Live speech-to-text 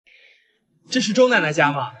这是周奶奶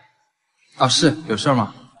家吗？啊，是，有事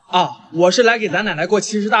吗？啊，我是来给咱奶奶过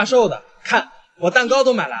70大寿的。看，我蛋糕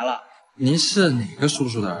都买来了。您是哪个叔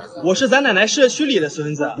叔的儿子？我是咱奶奶社区里的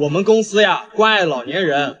孙子。我们公司呀，关爱老年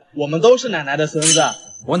人，我们都是奶奶的孙子。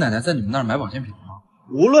我奶奶在你们那儿买保健品吗？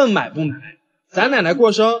无论买不买，咱奶奶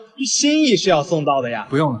过生，心意是要送到的呀。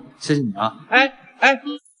不用了，谢谢你啊。哎，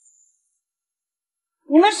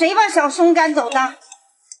你们谁把小孙赶走的？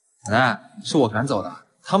奶奶，是我赶走的，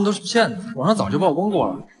他们都是骗子，网上早就曝光过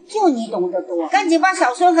了。就你懂得多，赶紧把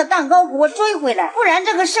小孙和蛋糕给我追回来，不然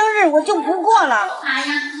这个生日我就不过了。哎呀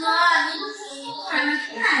哥，你不是突然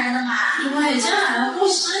出来的吗？对，这还要不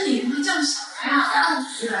吃你不叫啥呀？让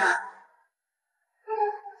吃。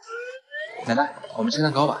奶奶，我们吃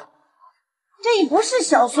蛋糕吧。这不是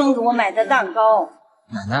小孙给我买的蛋糕。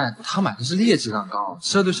奶奶，他买的是劣质蛋糕，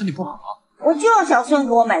吃了对身体不好。我就要小孙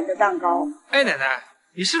给我买的蛋糕。哎，奶奶，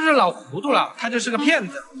你是不是老糊涂了？他就是个骗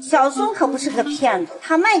子。小孙可不是个骗子，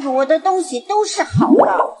他卖给我的东西都是好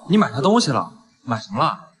的。你买他东西了？买什么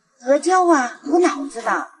了？阿胶啊，补脑子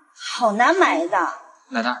的，好难买的。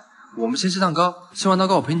奶奶，我们先吃蛋糕，吃完蛋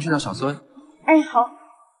糕我陪你去找小孙。哎，好。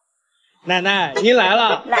奶奶您来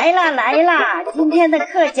了。来啦！今天的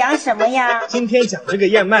课讲什么呀？今天讲这个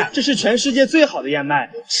燕麦，这是全世界最好的燕麦，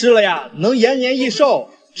吃了呀能延年益寿。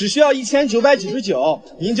只需要1999，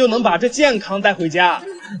您就能把这健康带回家。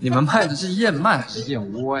你们卖的是燕麦还是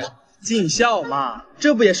燕窝呀？尽孝嘛，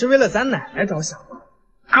这不也是为了咱奶奶着想吗？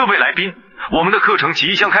各位来宾，我们的课程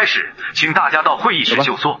即将开始，请大家到会议室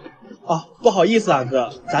就坐。哦，不好意思啊哥，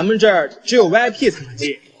咱们这儿只有 VIP 才能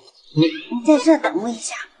进。你在这等我一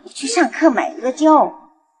下，我去上课买阿胶。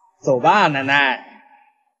走吧，奶奶。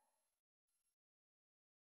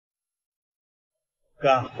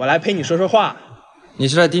哥，我来陪你说说话。你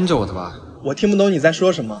是来盯着我的吧？我听不懂你在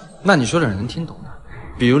说什么。那你说点能听懂的，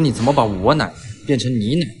比如你怎么把我奶奶变成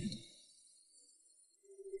你奶奶的？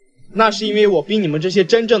那是因为我比你们这些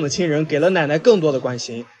真正的亲人给了奶奶更多的关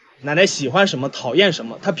心。奶奶喜欢什么，讨厌什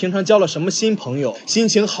么，她平常交了什么新朋友，心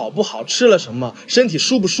情好不好，吃了什么，身体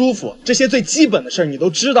舒不舒服，这些最基本的事儿你都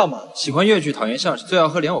知道吗？喜欢越剧，讨厌相声，最爱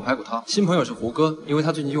喝莲藕排骨汤。新朋友是胡歌，因为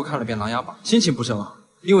他最近又看了遍《琅琊榜》，心情不是很好。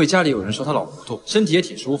因为家里有人说他老糊涂，身体也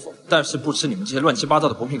挺舒服，但是不吃你们这些乱七八糟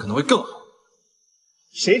的补品可能会更好。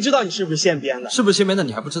谁知道你是不是现编的？是不是现编的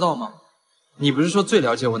你还不知道吗？你不是说最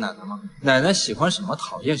了解我奶奶吗？奶奶喜欢什么，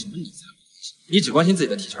讨厌什么，你才不关心。你只关心自己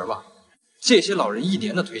的提成吧？这些老人1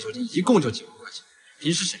年的退休金一共就几万块钱，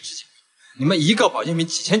平时省吃俭用，你们一个保健品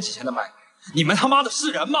几千的卖，你们他妈的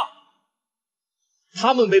是人吗？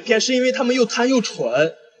他们被骗是因为他们又贪又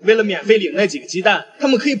蠢。为了免费领那几个鸡蛋，他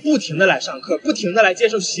们可以不停的来上课，不停的来接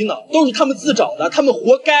受洗脑，都是他们自找的，他们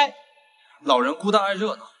活该。老人孤单爱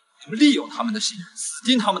热闹，你们利用他们的信任，死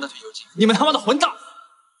盯他们的退休金，你们他妈的混蛋！奶奶，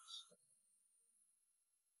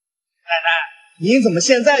您怎么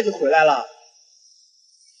现在就回来了？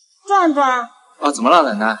壮壮啊，怎么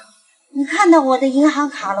了，奶奶？你看到我的银行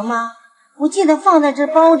卡了吗？我记得放在这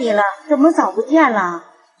包里了，怎么早不见了？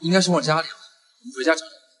应该是忘家里了，你回家找。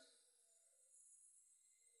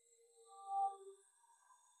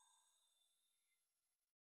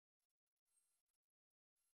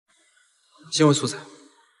先问素材。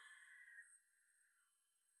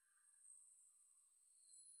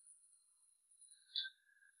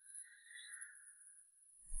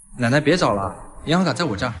奶奶别找了，银行卡在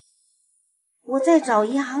我这儿。我在找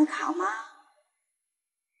银行卡吗？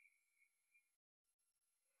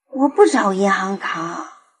我不找银行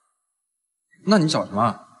卡。那你找什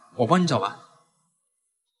么？我帮你找吧。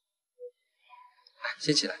来，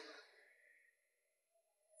先起来。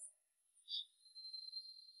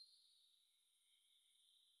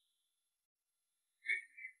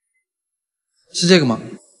是这个吗？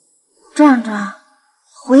壮壮，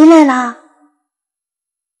回来啦！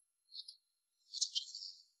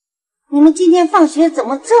你们今天放学怎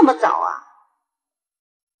么这么早啊？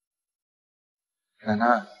奶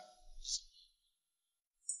奶，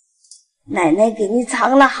奶奶给你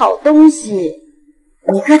藏了好东西，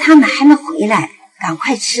你哥他们还没回来，赶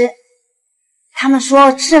快吃。他们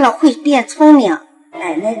说吃了会变聪明，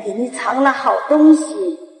奶奶给你藏了好东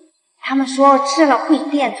西。他们说吃了会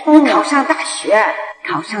变聪明，考上大学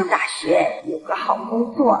有个好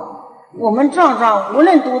工作。我们壮壮无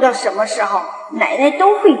论读到什么时候，奶奶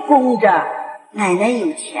都会供着。奶奶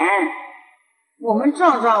有钱，我们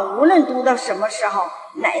壮壮无论读到什么时候，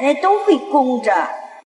奶奶都会供着。